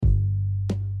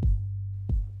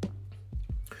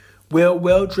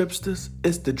Well, Dripsters,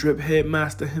 it's the Drip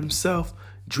Headmaster himself,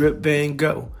 Drip Van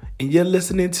Gogh, and you're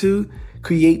listening to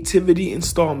Creativity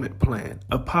Installment Plan,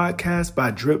 a podcast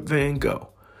by Drip Van Gogh,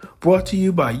 brought to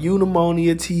you by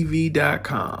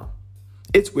UnimoniaTV.com.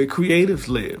 It's where creatives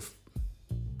live.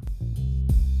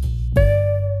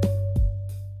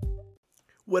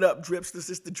 What up, Dripsters?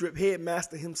 It's the Drip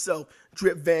Headmaster himself,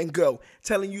 Drip Van Gogh,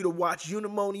 telling you to watch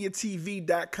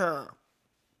UnimoniaTV.com.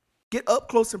 Get up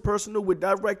close and personal with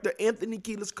director Anthony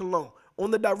Kiedis Colon on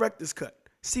The Director's Cut.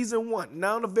 Season 1,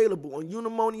 now available on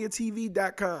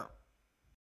UnimoniaTV.com.